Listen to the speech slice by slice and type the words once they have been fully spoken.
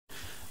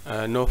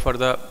Now for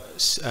the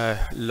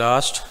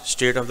last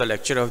state of the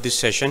lecture of this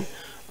session,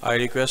 I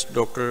request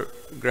Dr.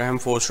 Graham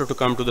Foster to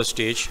come to the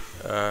stage.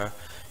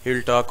 He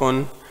will talk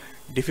on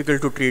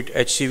difficult to treat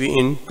HCV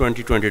in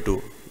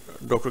 2022.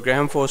 Dr.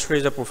 Graham Foster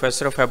is a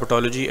professor of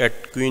hepatology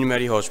at Queen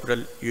Mary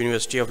Hospital,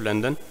 University of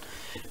London,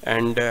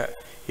 and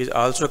he is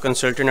also a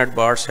consultant at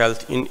Barts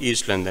Health in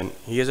East London.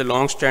 He has a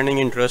long-standing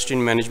interest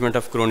in management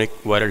of chronic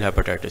viral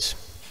hepatitis.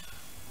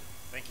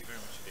 Thank you very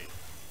much indeed.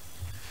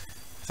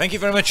 Thank you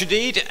very much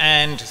indeed,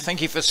 and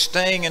thank you for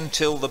staying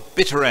until the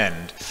bitter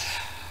end.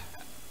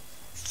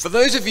 For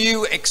those of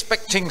you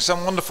expecting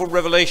some wonderful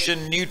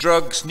revelation, new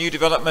drugs, new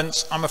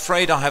developments, I'm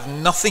afraid I have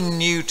nothing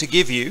new to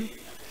give you.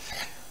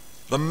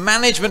 The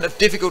management of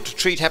difficult to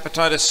treat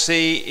hepatitis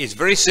C is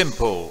very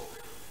simple.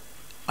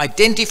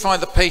 Identify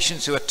the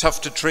patients who are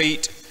tough to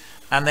treat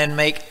and then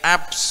make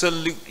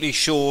absolutely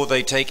sure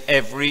they take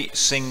every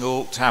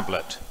single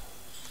tablet.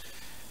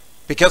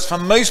 Because for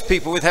most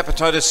people with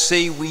hepatitis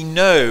C, we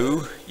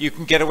know you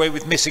can get away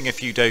with missing a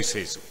few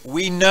doses.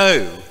 We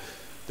know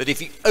that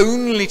if you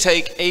only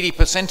take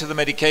 80% of the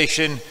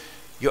medication,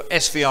 your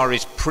SVR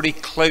is pretty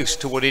close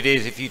to what it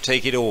is if you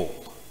take it all.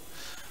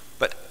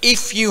 But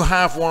if you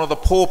have one of the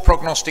poor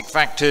prognostic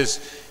factors,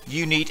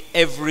 you need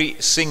every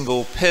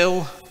single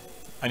pill,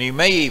 and you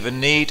may even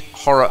need,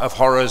 horror of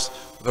horrors,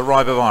 the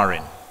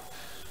ribavirin.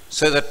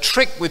 So the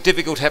trick with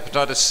difficult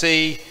hepatitis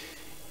C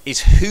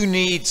is who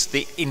needs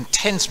the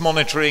intense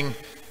monitoring,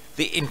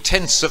 the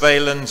intense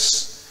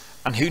surveillance,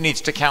 and who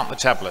needs to count the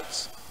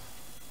tablets.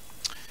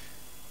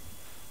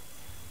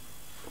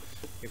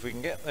 If we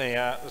can get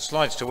the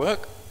slides to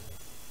work.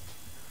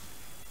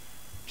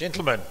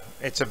 Gentlemen,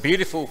 it's a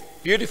beautiful,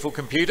 beautiful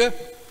computer,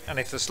 and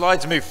if the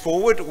slides move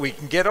forward, we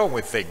can get on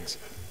with things.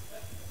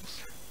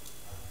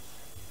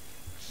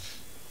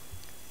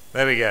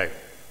 There we go.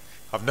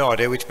 I've no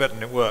idea which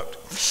button it worked.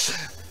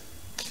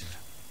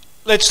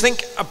 Let's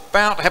think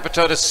about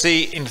hepatitis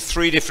C in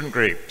three different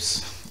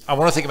groups. I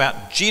want to think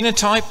about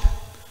genotype,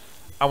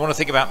 I want to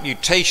think about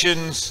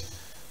mutations,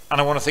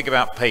 and I want to think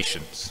about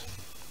patients.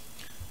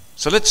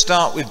 So let's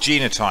start with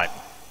genotype.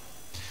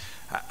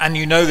 And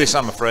you know this,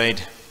 I'm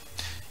afraid.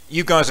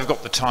 You guys have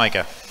got the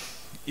tiger.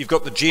 You've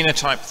got the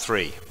genotype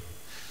 3.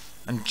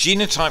 And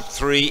genotype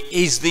 3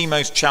 is the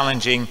most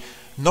challenging,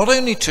 not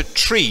only to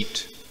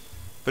treat,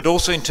 but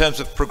also in terms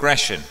of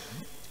progression.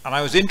 And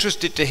I was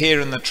interested to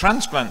hear in the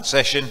transplant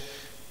session,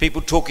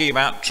 people talking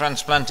about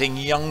transplanting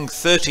young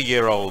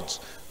 30-year-olds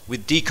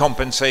with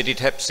decompensated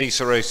hep C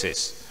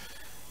cirrhosis.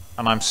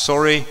 And I'm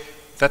sorry,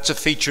 that's a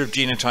feature of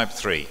genotype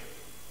 3.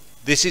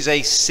 This is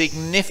a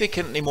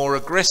significantly more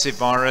aggressive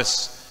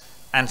virus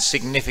and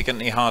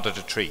significantly harder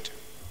to treat.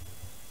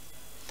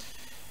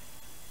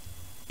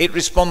 It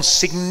responds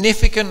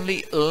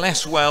significantly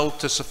less well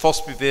to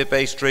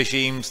sofosbuvir-based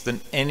regimes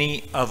than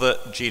any other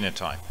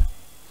genotype.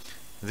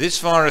 This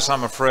virus,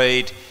 I'm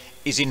afraid,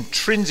 is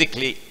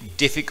intrinsically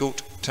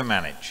difficult to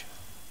manage.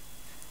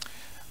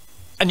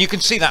 And you can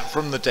see that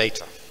from the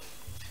data.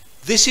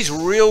 This is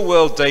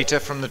real-world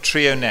data from the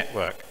TRIO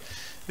network.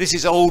 This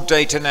is old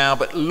data now,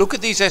 but look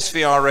at these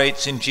SVR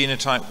rates in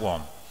genotype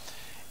 1.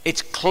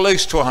 It's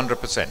close to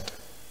 100%.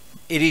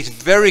 It is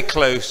very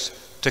close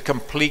to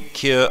complete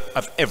cure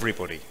of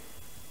everybody.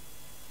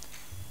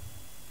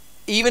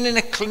 Even in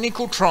a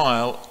clinical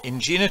trial in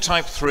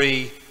genotype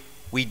 3,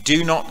 we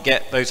do not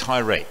get those high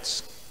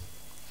rates.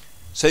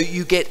 So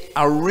you get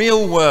a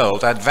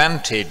real-world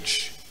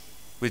advantage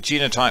with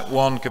genotype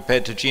 1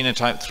 compared to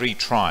genotype 3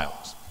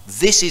 trials.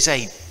 This is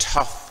a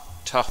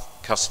tough,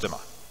 tough customer.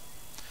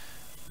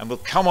 And we'll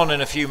come on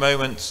in a few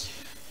moments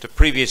to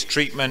previous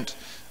treatment,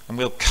 and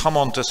we'll come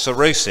on to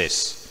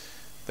cirrhosis.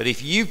 But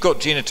if you've got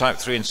genotype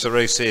 3 and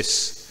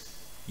cirrhosis,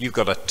 you've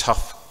got a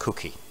tough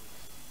cookie.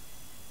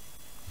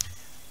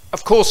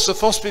 Of course,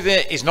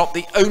 sofosbuvir is not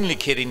the only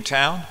kid in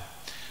town.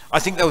 I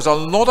think there was a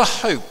lot of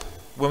hope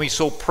when we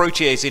saw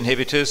protease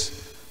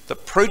inhibitors,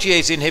 that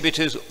protease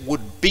inhibitors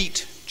would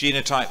beat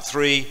genotype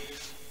 3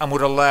 and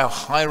would allow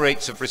high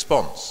rates of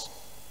response.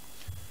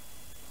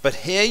 But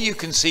here you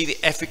can see the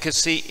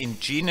efficacy in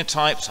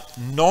genotypes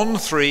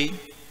non-3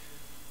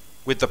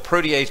 with the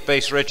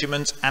protease-based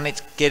regimens, and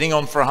it's getting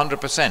on for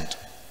 100%.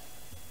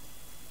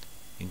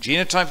 In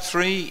genotype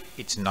 3,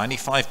 it's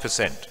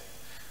 95%.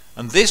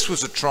 And this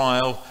was a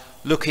trial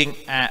looking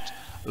at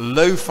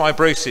low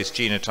fibrosis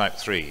genotype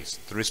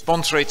 3s. The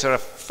response rates are a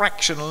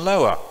fraction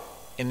lower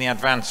in the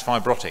advanced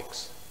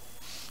fibrotics.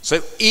 So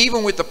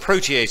even with the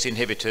protease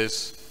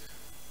inhibitors,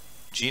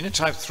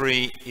 genotype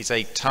 3 is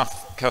a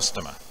tough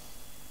customer.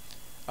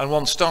 And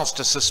one starts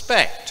to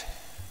suspect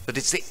that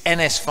it's the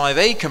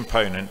NS5A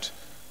component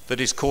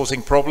that is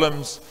causing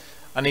problems,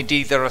 and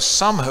indeed there are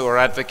some who are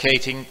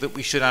advocating that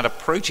we should add a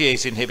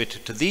protease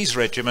inhibitor to these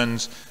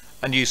regimens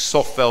and use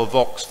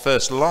Sofvel-Vox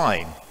first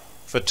line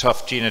for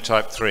tough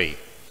genotype 3.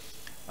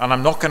 And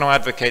I'm not going to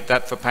advocate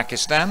that for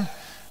Pakistan,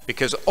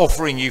 because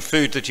offering you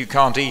food that you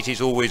can't eat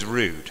is always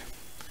rude.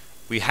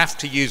 We have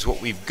to use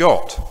what we've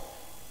got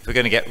if we're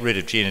going to get rid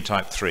of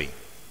genotype 3.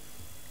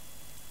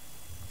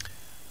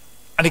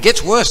 And it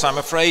gets worse, I'm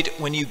afraid,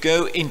 when you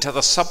go into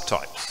the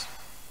subtypes.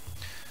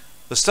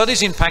 The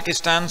studies in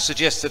Pakistan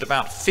suggest that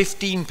about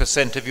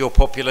 15% of your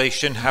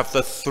population have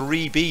the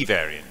 3B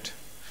variant,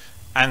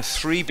 and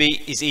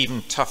 3B is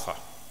even tougher.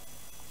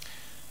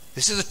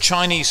 This is a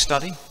Chinese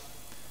study.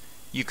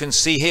 You can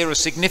see here a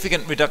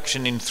significant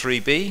reduction in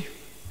 3B.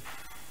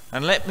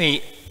 And let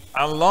me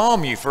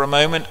alarm you for a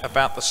moment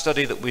about the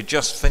study that we're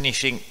just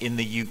finishing in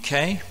the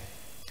UK.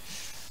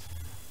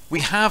 We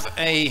have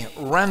a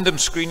random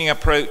screening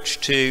approach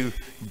to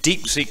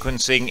deep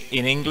sequencing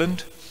in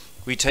England.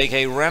 We take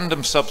a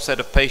random subset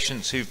of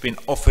patients who've been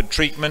offered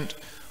treatment.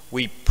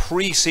 We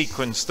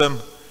pre-sequence them.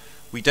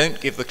 We don't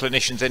give the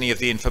clinicians any of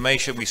the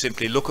information. We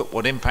simply look at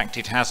what impact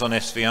it has on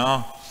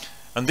SVR.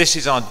 And this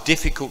is our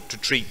difficult to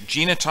treat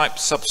genotype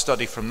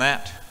sub-study from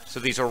that. So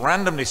these are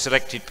randomly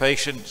selected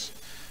patients.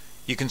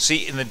 You can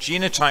see in the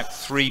genotype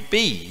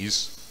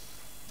 3Bs,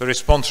 the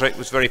response rate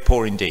was very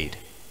poor indeed.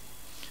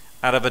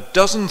 Out of a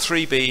dozen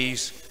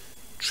 3Bs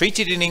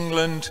treated in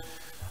England,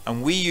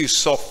 and we use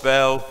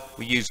Sofvel,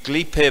 we use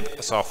Glipib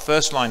as our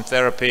first-line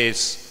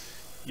therapies,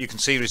 you can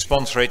see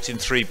response rates in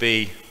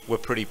 3B were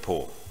pretty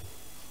poor.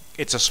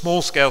 It's a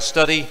small-scale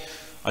study.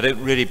 I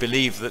don't really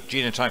believe that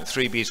genotype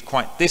 3B is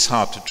quite this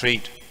hard to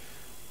treat,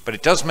 but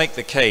it does make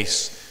the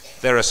case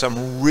there are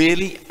some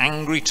really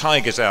angry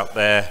tigers out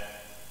there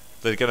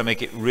that are going to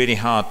make it really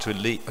hard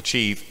to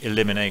achieve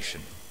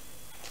elimination.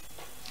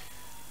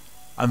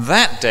 And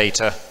that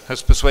data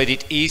has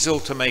persuaded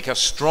EASL to make a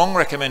strong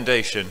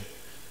recommendation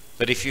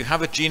that if you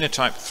have a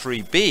genotype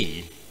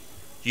 3B,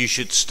 you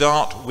should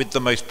start with the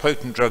most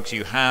potent drugs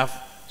you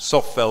have.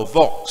 Sofvel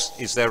Vox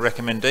is their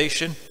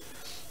recommendation.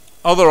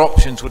 Other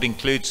options would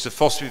include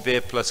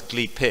sofosbuvir plus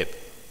Glipib.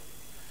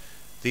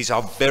 These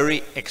are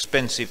very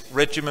expensive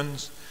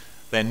regimens.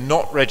 They're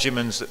not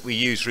regimens that we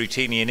use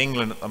routinely in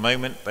England at the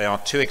moment. They are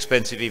too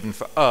expensive even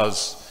for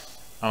us.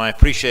 And I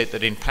appreciate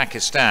that in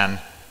Pakistan,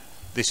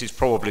 this is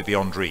probably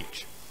beyond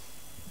reach.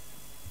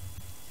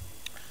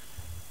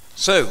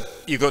 So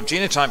you've got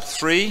genotype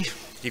 3,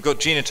 you've got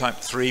genotype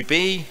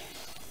 3B.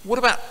 What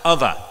about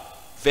other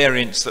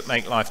variants that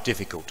make life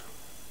difficult?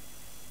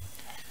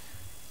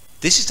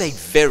 This is a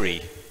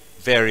very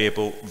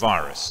variable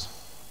virus.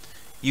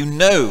 You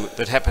know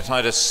that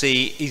hepatitis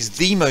C is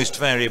the most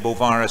variable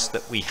virus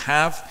that we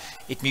have.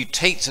 It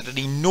mutates at an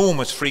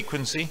enormous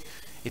frequency.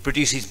 It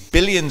produces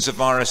billions of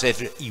virus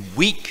every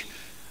week,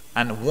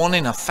 and 1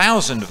 in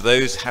 1,000 of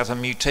those has a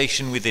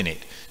mutation within it.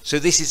 So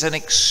this is an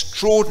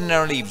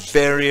extraordinarily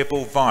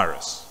variable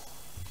virus.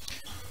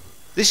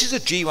 This is a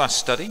GWAS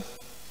study.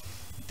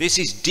 This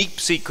is deep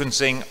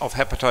sequencing of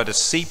hepatitis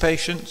C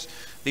patients.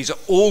 These are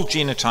all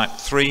genotype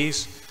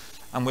 3s,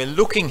 and we're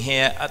looking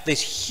here at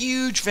this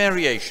huge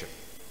variation.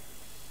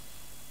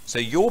 So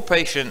your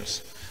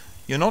patients,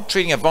 you're not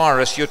treating a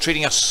virus, you're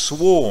treating a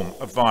swarm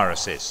of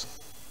viruses.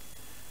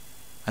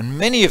 And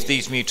many of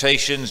these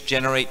mutations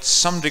generate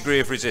some degree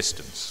of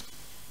resistance.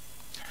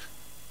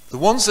 The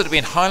ones that have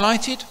been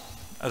highlighted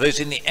are those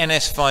in the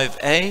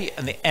NS5A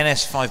and the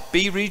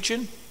NS5B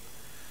region,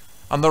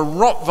 and the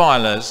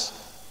Rottweilers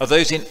are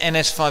those in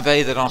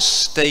NS5A that are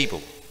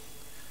stable,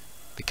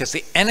 because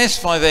the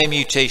NS5A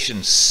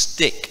mutations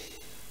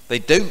stick. They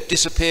don't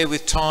disappear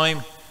with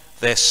time.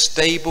 They're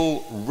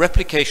stable,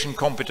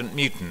 replication-competent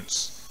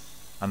mutants,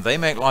 and they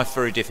make life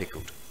very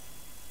difficult.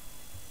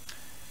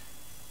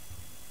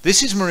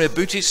 This is Maria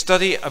Buti's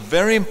study, a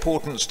very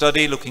important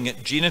study looking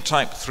at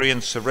genotype 3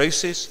 and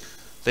cirrhosis.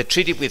 They're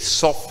treated with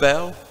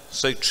Sofvel,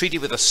 so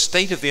treated with a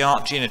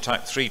state-of-the-art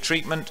genotype 3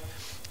 treatment,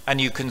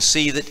 and you can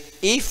see that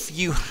if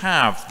you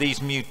have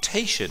these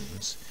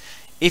mutations,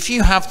 if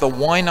you have the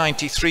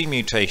Y93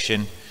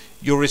 mutation,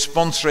 your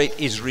response rate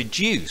is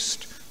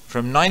reduced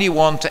from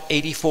 91 to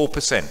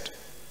 84%.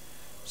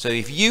 So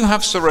if you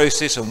have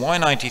cirrhosis and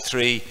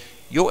Y93,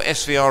 your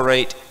SVR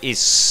rate is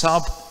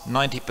sub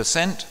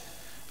 90%,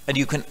 and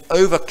you can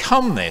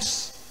overcome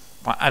this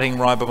by adding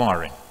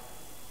ribavirin.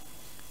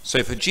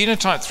 So for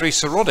genotype 3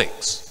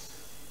 cirrhotics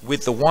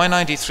with the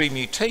Y93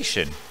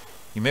 mutation,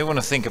 you may want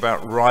to think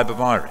about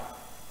ribavirin.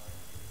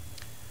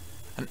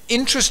 And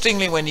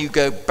interestingly, when you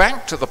go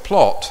back to the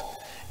plot,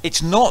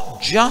 it's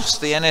not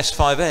just the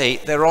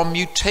NS5A, there are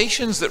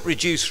mutations that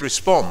reduce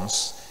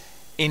response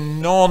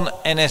in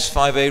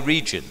non-NS5A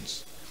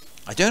regions.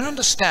 I don't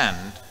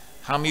understand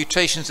how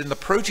mutations in the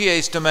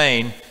protease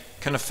domain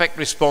can affect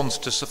response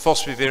to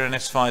sofosbuvir and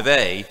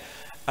S5A,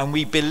 and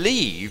we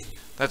believe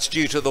that's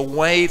due to the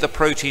way the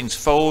proteins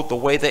fold, the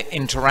way they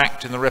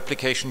interact in the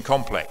replication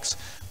complex.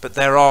 But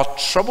there are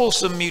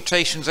troublesome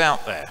mutations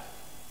out there.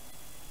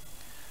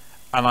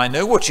 And I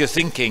know what you're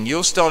thinking.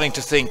 You're starting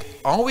to think,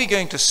 are we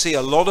going to see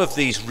a lot of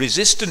these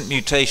resistant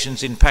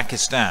mutations in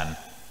Pakistan?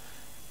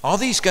 Are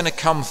these going to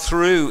come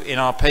through in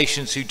our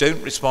patients who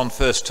don't respond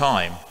first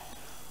time?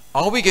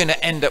 Are we going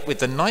to end up with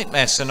the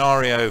nightmare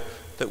scenario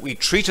that we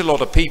treat a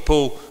lot of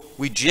people,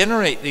 we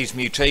generate these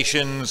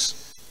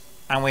mutations,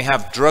 and we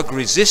have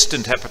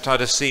drug-resistant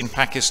hepatitis C in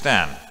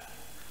Pakistan?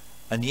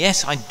 And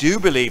yes, I do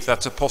believe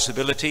that's a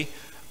possibility,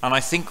 and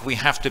I think we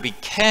have to be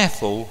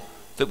careful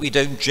that we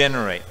don't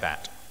generate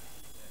that.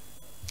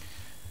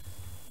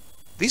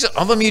 These are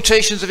other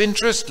mutations of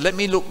interest. Let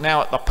me look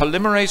now at the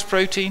polymerase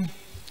protein.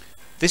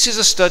 This is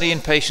a study in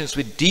patients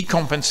with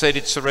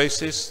decompensated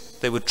cirrhosis.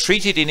 They were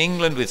treated in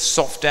England with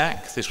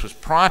SOFDAC. This was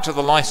prior to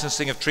the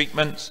licensing of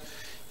treatments.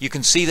 You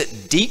can see that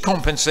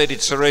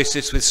decompensated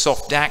cirrhosis with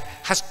SOFDAC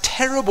has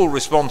terrible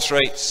response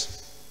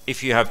rates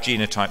if you have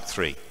genotype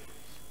 3.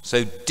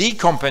 So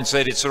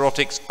decompensated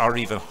cirrhotics are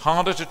even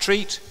harder to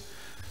treat.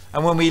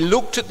 And when we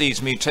looked at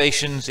these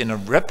mutations in a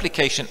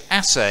replication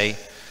assay,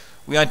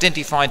 we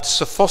identified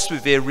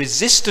sofosbuvir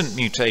resistant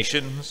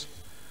mutations,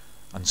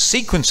 and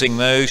sequencing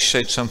those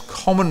showed some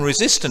common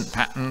resistant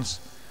patterns.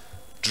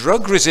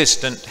 Drug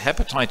resistant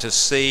hepatitis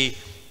C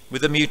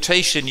with a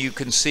mutation you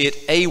can see at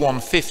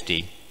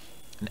A150.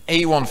 And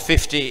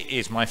A150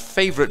 is my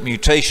favorite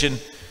mutation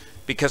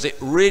because it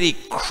really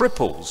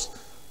cripples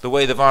the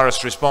way the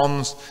virus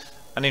responds.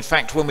 And in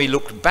fact, when we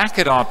looked back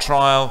at our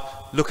trial,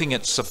 looking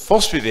at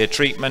sofosbuvir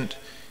treatment,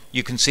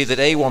 you can see that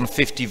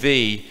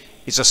A150V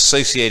is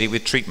associated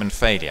with treatment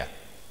failure.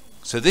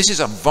 So this is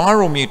a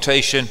viral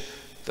mutation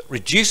that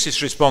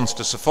reduces response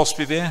to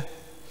sofosbuvir.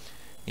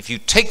 If you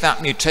take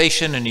that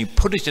mutation and you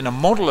put it in a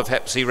model of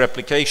hep C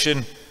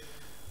replication,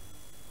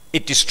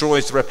 it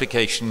destroys the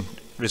replication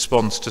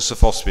response to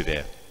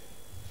sofosbuvir.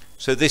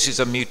 So this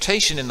is a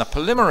mutation in the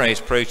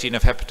polymerase protein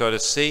of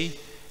hepatitis C.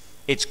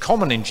 It's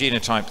common in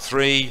genotype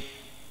 3,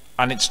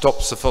 and it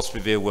stops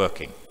sofosbuvir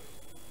working.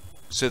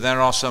 So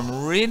there are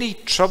some really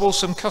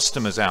troublesome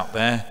customers out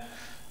there,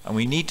 and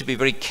we need to be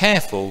very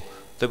careful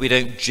that we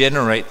don't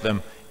generate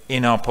them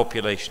in our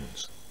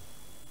populations.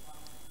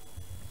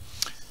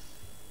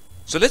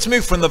 So let's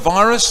move from the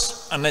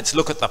virus and let's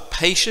look at the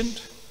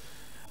patient.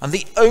 And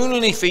the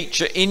only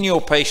feature in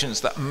your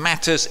patients that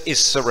matters is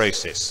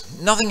cirrhosis.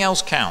 Nothing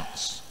else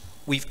counts.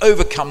 We've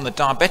overcome the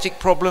diabetic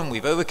problem,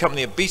 we've overcome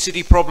the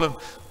obesity problem,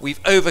 we've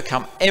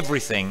overcome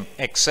everything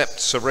except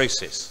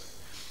cirrhosis.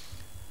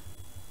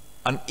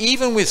 And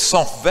even with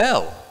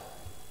SOF-VEL,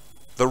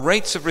 the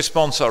rates of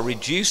response are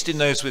reduced in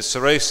those with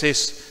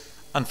cirrhosis,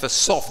 and for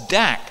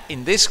SOF-DAC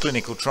in this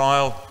clinical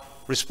trial,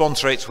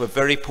 response rates were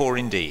very poor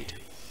indeed.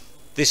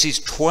 This is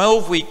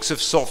 12 weeks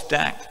of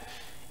SOF-DAC.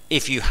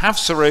 If you have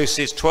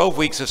cirrhosis, 12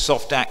 weeks of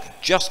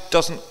SOF-DAC just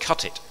doesn't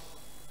cut it.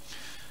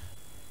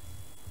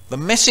 The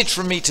message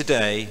from me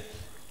today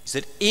is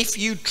that if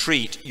you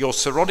treat your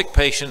cirrhotic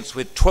patients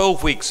with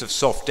 12 weeks of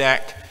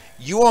SOF-DAC,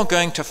 you are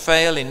going to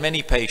fail in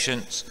many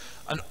patients,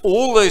 and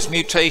all those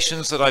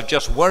mutations that I've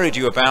just worried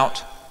you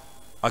about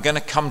are going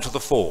to come to the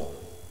fore.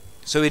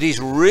 So it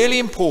is really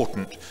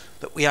important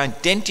that we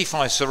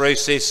identify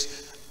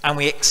cirrhosis and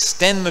we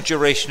extend the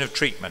duration of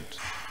treatment.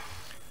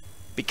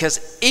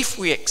 Because if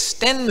we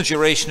extend the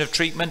duration of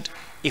treatment,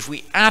 if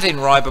we add in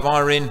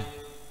ribavirin,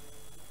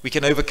 we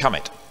can overcome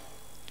it.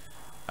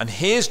 And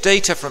here's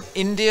data from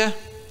India.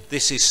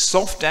 This is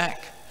SOF-DAC.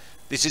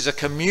 This is a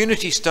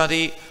community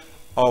study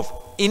of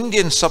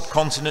Indian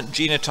subcontinent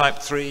genotype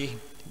 3. It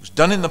was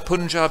done in the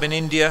Punjab in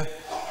India,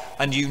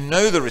 and you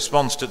know the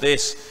response to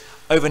this.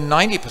 Over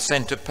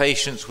 90% of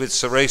patients with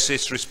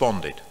cirrhosis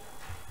responded.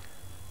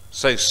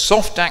 So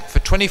SOF-DAC for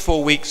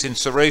 24 weeks in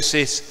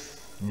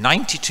cirrhosis,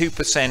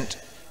 92%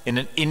 in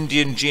an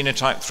Indian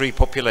genotype 3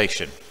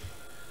 population.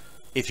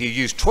 If you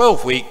use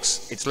 12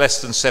 weeks, it's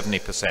less than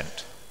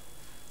 70%.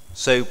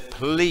 So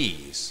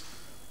please,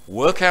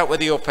 work out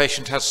whether your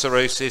patient has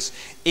cirrhosis.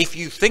 If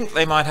you think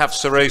they might have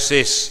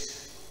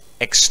cirrhosis,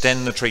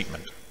 extend the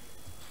treatment.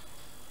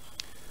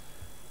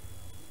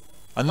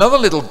 Another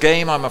little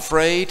game, I'm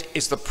afraid,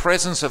 is the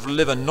presence of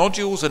liver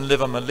nodules and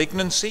liver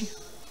malignancy.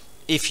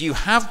 If you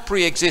have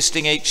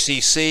pre-existing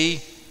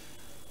HCC,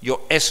 your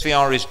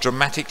SVR is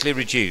dramatically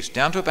reduced,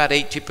 down to about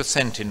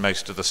 80% in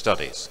most of the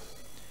studies.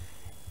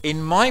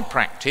 In my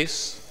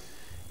practice,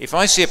 if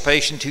I see a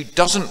patient who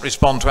doesn't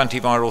respond to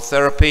antiviral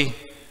therapy,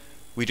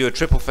 we do a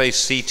triple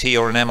phase CT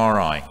or an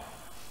MRI,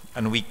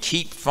 and we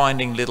keep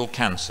finding little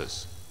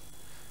cancers.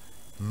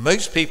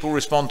 Most people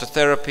respond to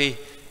therapy.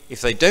 If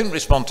they don't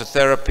respond to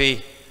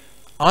therapy,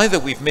 either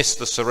we've missed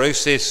the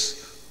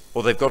cirrhosis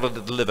or they've got a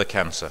little liver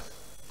cancer.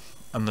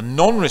 And the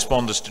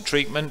non-responders to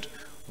treatment,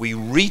 we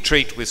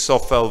retreat with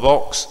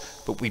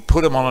SOF-VEL-VOX, but we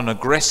put them on an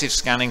aggressive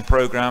scanning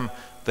program.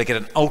 They get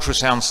an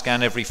ultrasound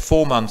scan every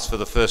 4 months for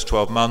the first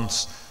 12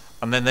 months,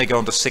 and then they go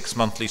on to 6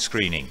 monthly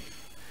screening.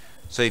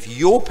 So if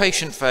your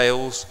patient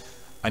fails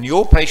and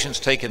your patient's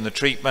taken the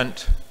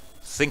treatment,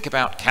 think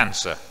about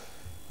cancer.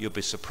 You'll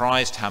be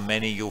surprised how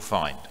many you'll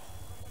find.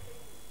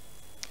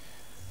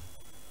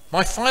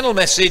 My final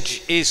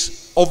message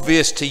is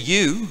obvious to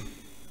you,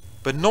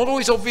 but not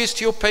always obvious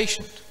to your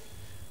patient.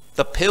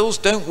 The pills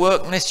don't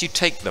work unless you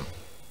take them.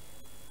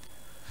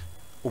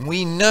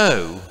 We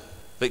know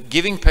that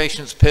giving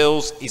patients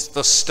pills is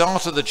the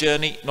start of the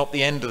journey, not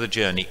the end of the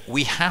journey.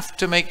 We have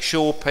to make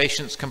sure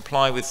patients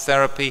comply with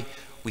therapy.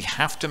 We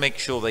have to make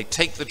sure they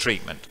take the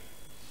treatment.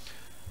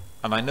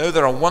 And I know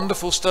there are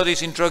wonderful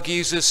studies in drug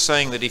users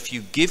saying that if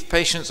you give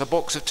patients a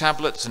box of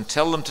tablets and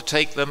tell them to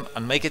take them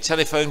and make a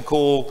telephone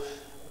call,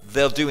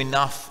 they'll do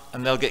enough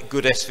and they'll get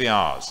good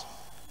SVRs.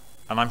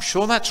 And I'm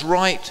sure that's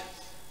right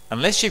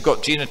unless you've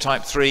got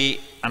genotype 3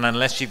 and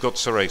unless you've got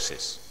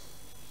cirrhosis.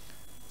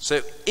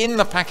 So in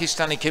the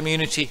Pakistani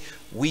community,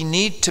 we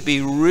need to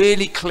be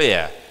really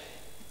clear.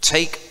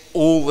 Take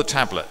all the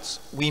tablets.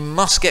 We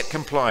must get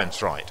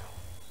compliance right.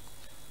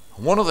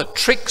 One of the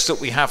tricks that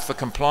we have for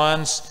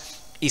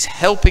compliance is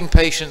helping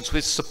patients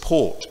with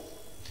support.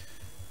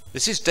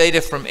 This is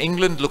data from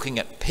England looking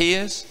at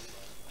peers.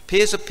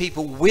 Peers are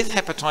people with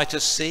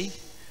hepatitis C.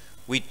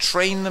 We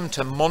train them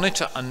to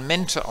monitor and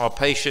mentor our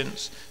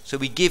patients, so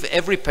we give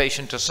every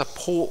patient a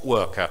support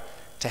worker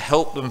to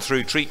help them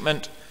through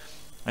treatment.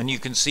 And you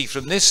can see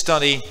from this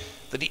study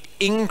that it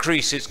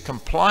increases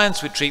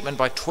compliance with treatment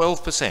by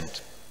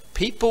 12%.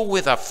 People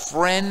with a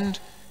friend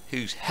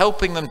who's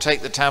helping them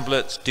take the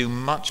tablets do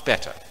much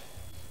better.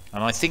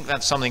 And I think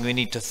that's something we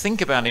need to think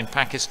about in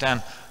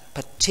Pakistan,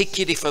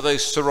 particularly for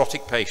those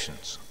cirrhotic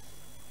patients.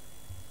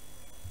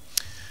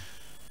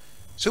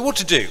 So what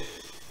to do?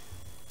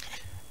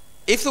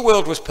 If the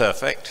world was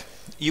perfect,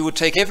 you would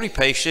take every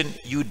patient,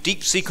 you would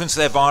deep sequence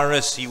their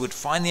virus, you would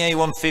find the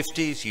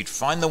A150s, you'd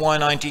find the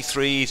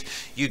Y93s,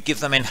 you'd give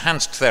them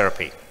enhanced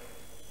therapy.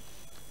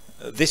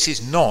 This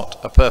is not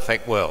a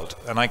perfect world,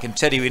 and I can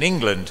tell you in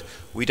England,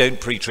 we don't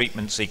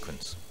pre-treatment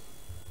sequence.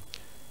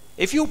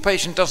 If your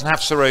patient doesn't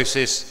have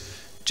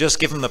cirrhosis, just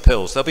give them the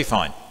pills, they'll be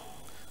fine.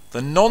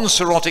 The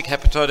non-cirrhotic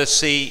hepatitis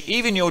C,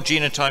 even your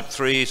genotype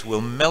 3s,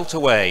 will melt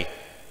away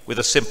with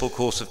a simple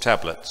course of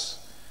tablets.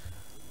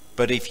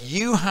 But if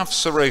you have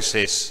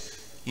cirrhosis,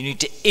 you need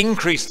to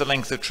increase the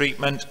length of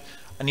treatment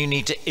and you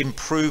need to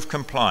improve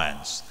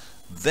compliance.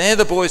 They're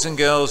the boys and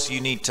girls you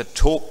need to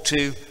talk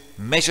to,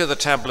 measure the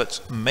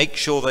tablets, make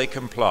sure they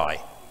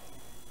comply.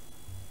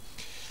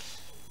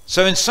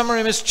 So in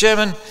summary, Mr.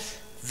 Chairman,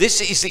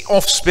 this is the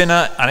off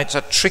spinner and it's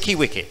a tricky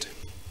wicket.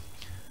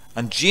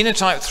 And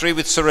genotype 3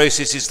 with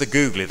cirrhosis is the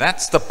googly.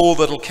 That's the ball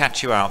that'll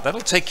catch you out.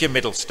 That'll take your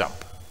middle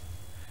stump.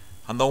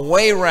 And the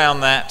way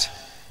around that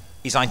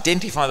is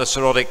identify the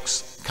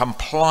cirrhotics,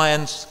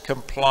 compliance,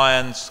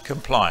 compliance,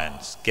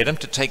 compliance. Get them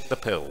to take the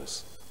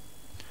pills.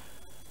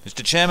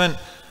 Mr. Chairman,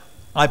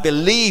 I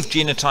believe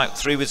genotype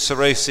 3 with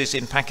cirrhosis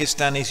in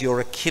Pakistan is your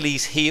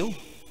Achilles heel.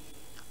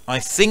 I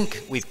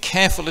think with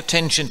careful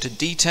attention to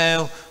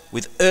detail,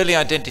 with early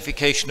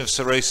identification of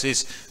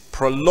cirrhosis,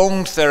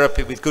 prolonged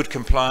therapy with good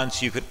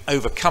compliance, you can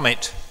overcome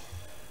it,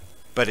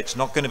 but it's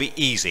not going to be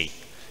easy.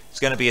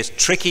 It's going to be as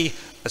tricky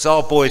as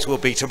our boys will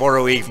be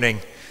tomorrow evening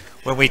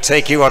when we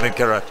take you on in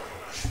karate.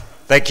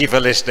 Thank you for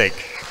listening.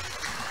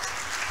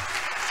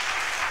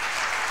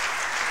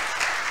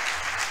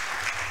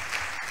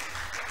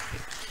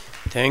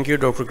 Thank you,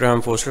 Dr.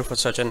 Graham Foster, for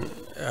such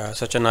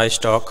a nice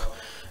talk.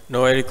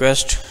 Now I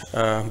request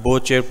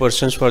both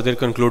chairpersons for their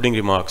concluding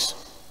remarks.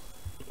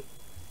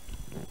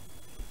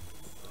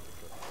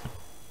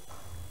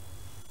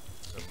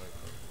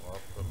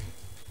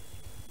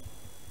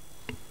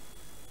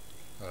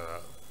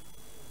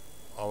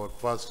 Our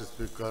first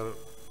speaker,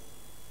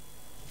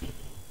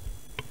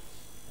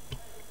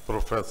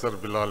 Professor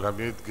Bilal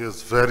Hamid,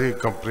 gives very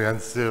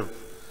comprehensive,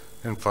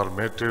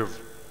 informative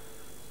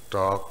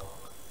talk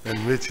in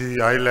which he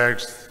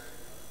highlights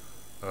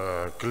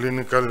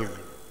clinical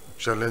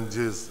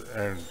challenges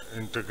and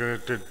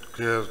integrated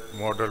care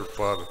model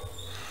for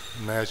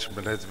NASH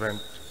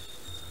management.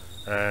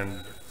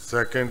 And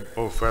second,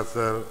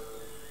 Professor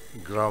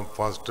Graham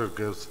Foster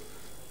gives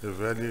a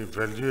very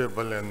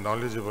valuable and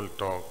knowledgeable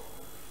talk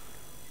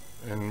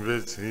in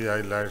which he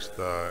highlights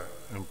the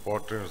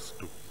importance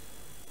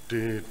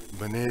to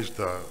manage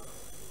the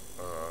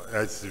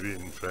HCV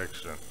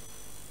infection.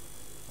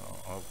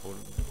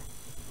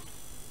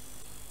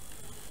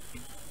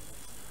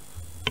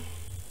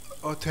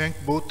 I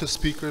thank both the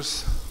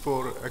speakers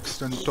for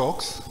excellent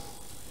talks.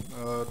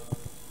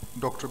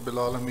 Dr.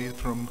 Bilal Hamid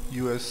from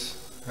US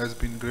has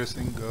been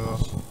gracing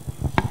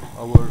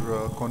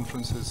our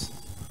conferences,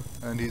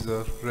 and he's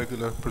a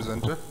regular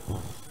presenter.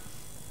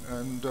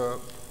 And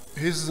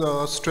his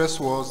stress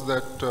was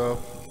that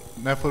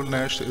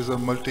NAFL-NASH is a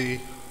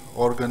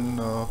multi-organ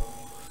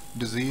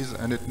disease,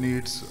 and it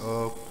needs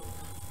a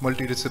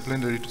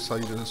multidisciplinary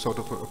sort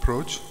of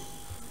approach.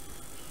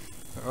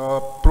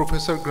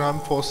 Professor Graham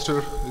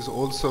Foster is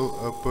also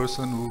a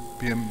person who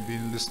we have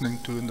been listening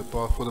to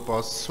for the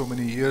past so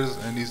many years,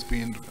 and he's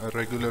been a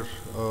regular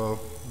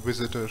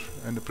visitor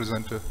and a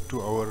presenter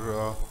to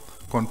our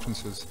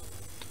conferences.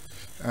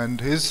 And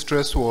his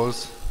stress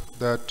was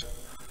that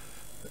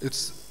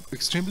it's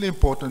extremely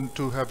important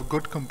to have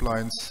good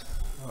compliance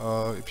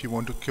if you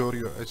want to cure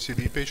your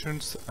HCV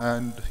patients,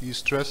 and he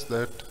stressed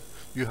that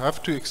you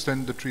have to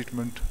extend the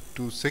treatment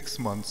to 6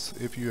 months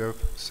if you have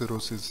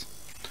cirrhosis.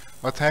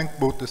 I thank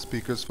both the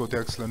speakers for the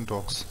excellent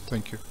talks.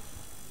 Thank you.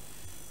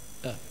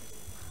 Can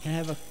I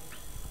have a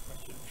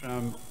question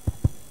from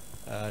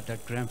Dr.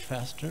 Graham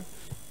Foster?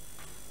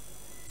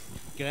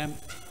 Graham,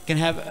 can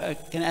I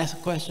ask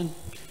a question?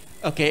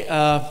 Okay,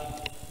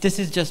 this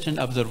is just an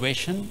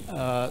observation.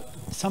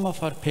 Some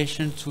of our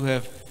patients who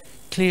have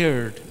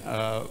cleared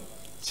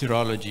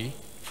serology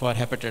for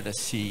hepatitis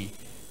C,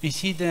 we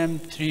see them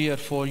 3 or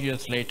 4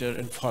 years later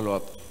in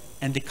follow-up,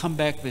 and they come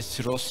back with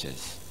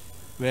cirrhosis,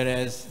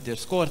 whereas their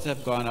scores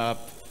have gone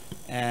up.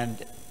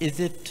 And is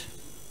it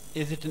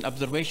an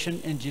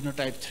observation in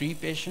genotype 3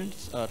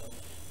 patients, or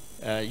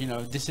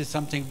this is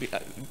something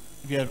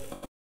we are.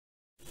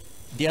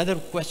 The other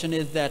question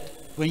is that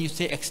when you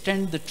say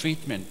extend the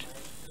treatment,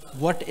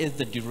 what is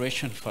the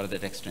duration for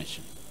that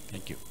extension?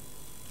 Thank you.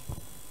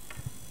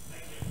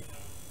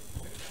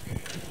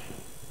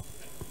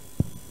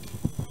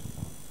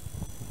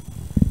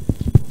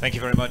 Thank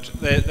you very much.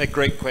 They're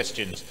great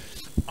questions.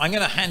 I'm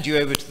going to hand you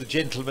over to the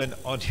gentleman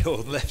on your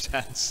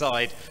left-hand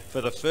side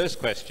for the first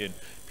question,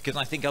 because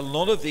I think a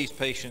lot of these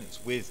patients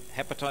with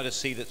hepatitis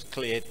C that's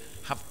cleared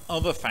have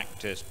other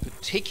factors,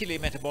 particularly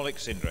metabolic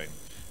syndrome.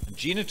 And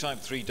genotype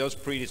 3 does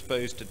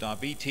predispose to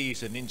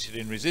diabetes and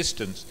insulin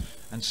resistance,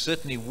 and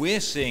certainly we're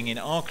seeing in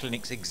our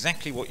clinics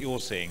exactly what you're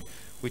seeing,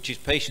 which is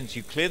patients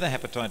who clear the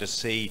hepatitis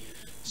C.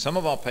 Some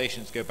of our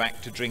patients go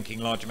back to drinking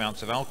large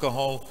amounts of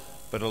alcohol,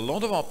 but a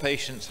lot of our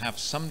patients have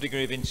some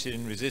degree of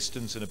insulin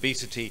resistance and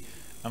obesity,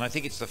 and I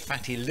think it's the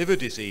fatty liver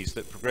disease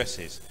that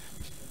progresses.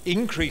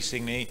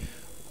 Increasingly,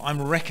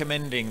 I'm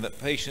recommending that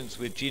patients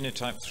with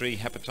genotype 3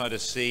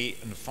 hepatitis C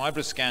and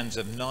fibroscans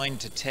of 9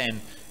 to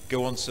 10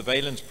 go on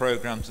surveillance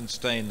programs and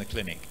stay in the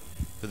clinic.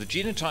 For the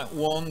genotype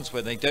 1s,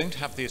 where they don't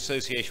have the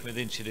association with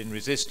insulin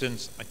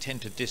resistance, I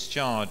tend to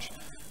discharge,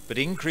 but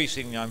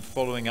increasingly I'm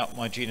following up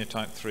my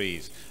genotype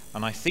 3s,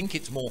 and I think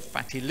it's more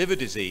fatty liver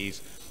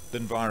disease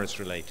than virus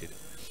related.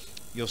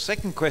 Your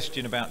second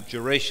question about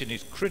duration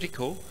is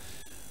critical.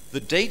 The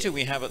data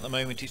we have at the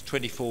moment is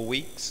 24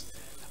 weeks.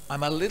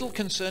 I'm a little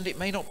concerned it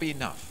may not be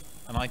enough,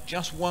 and I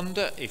just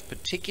wonder if,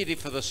 particularly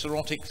for the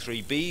cirrhotic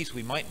 3Bs,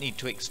 we might need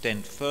to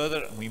extend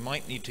further and we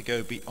might need to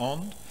go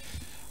beyond.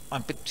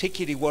 I'm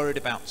particularly worried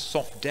about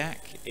soft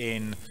DAC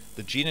in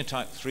the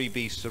genotype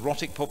 3B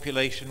cirrhotic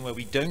population, where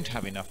we don't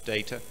have enough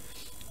data.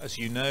 As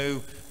you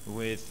know,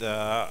 with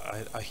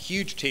a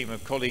huge team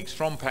of colleagues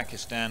from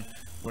Pakistan,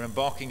 we're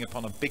embarking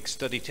upon a big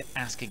study to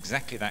ask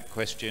exactly that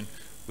question.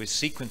 We're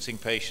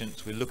sequencing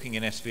patients, we're looking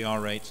at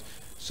SVR rates.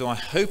 So I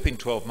hope in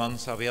 12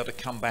 months I'll be able to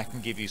come back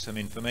and give you some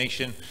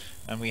information.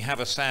 And we have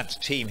a SADS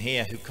team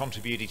here who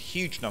contributed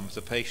huge numbers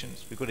of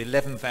patients. We've got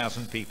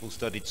 11,000 people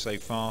studied so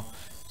far.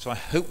 So I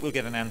hope we'll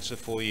get an answer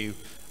for you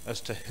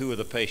as to who are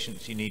the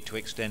patients you need to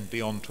extend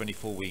beyond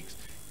 24 weeks,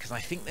 because I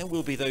think there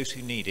will be those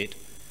who need it.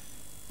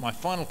 My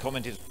final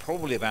comment is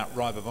probably about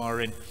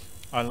ribavirin.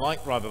 I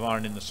like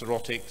ribavirin in the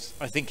cirrhotics.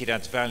 I think it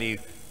adds value.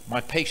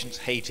 My patients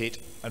hate it,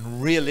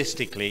 and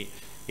realistically,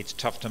 it's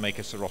tough to make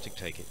a cirrhotic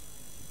take it.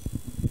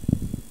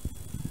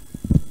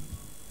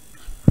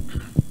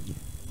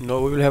 Now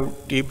we will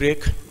have tea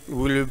break. We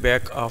will be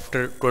back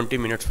after 20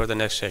 minutes for the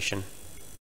next session.